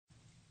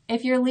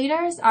If your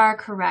leaders are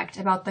correct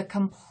about the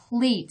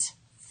complete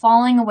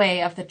falling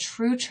away of the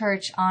true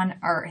church on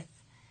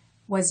earth,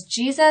 was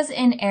Jesus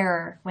in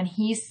error when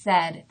he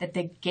said that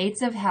the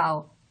gates of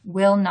hell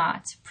will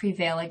not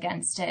prevail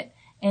against it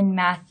in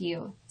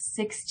Matthew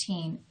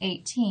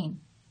 16:18?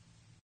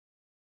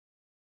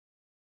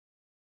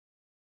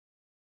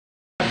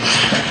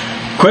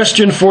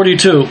 Question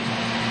 42.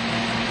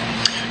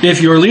 If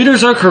your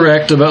leaders are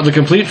correct about the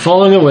complete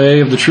falling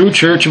away of the true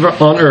church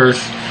on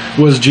earth,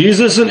 was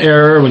Jesus in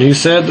error when he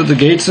said that the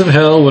gates of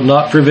hell would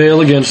not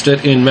prevail against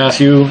it in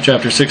Matthew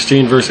chapter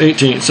 16, verse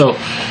 18? So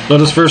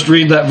let us first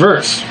read that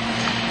verse.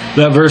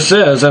 That verse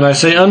says, And I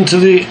say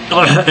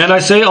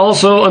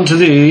also unto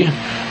thee,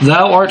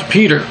 thou art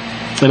Peter,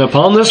 and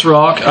upon this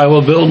rock I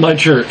will build my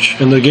church,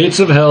 and the gates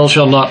of hell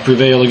shall not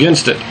prevail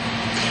against it.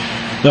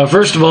 Now,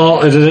 first of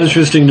all, it is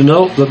interesting to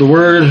note that the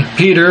word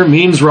Peter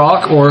means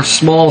rock or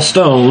small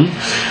stone,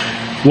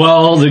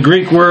 while the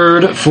Greek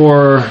word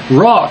for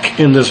rock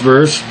in this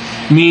verse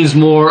means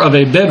more of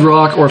a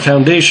bedrock or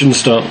foundation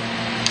stone.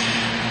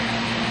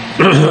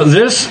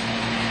 This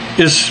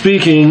is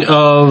speaking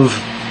of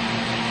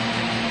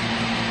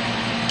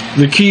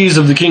the keys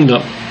of the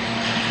kingdom.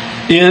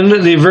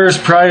 In the verse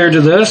prior to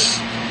this,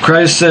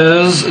 Christ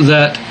says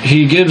that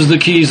he gives the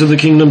keys of the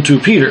kingdom to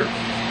Peter.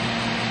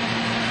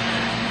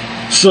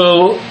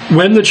 So,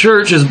 when the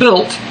church is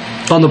built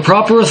on the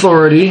proper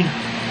authority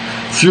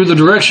through the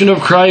direction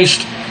of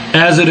Christ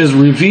as it is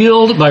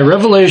revealed by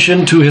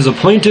revelation to his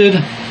appointed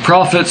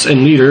prophets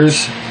and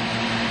leaders,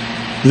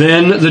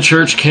 then the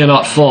church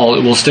cannot fall.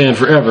 It will stand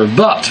forever.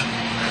 But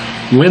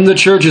when the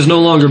church is no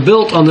longer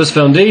built on this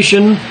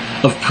foundation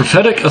of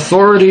prophetic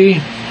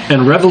authority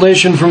and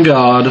revelation from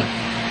God,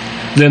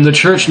 then the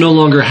church no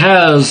longer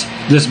has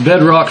this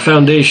bedrock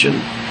foundation,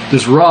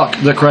 this rock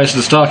that Christ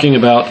is talking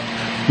about,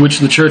 which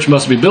the church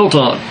must be built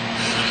on.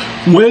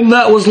 When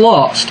that was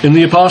lost in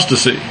the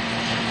apostasy,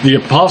 the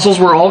apostles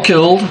were all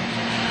killed,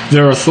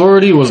 their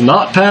authority was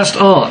not passed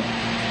on.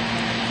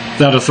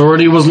 That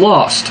authority was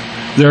lost.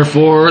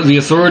 Therefore, the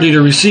authority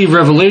to receive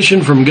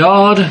revelation from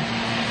God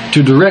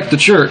to direct the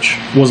church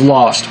was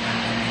lost.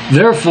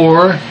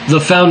 Therefore, the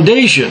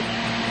foundation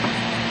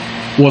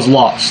was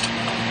lost.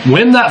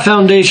 When that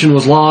foundation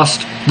was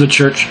lost, the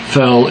church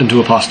fell into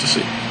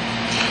apostasy.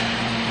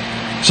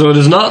 So it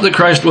is not that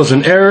Christ was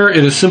in error,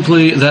 it is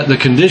simply that the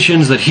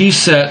conditions that he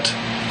set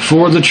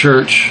for the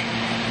church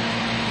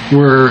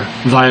were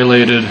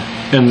violated,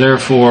 and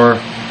therefore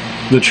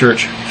the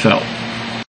church fell.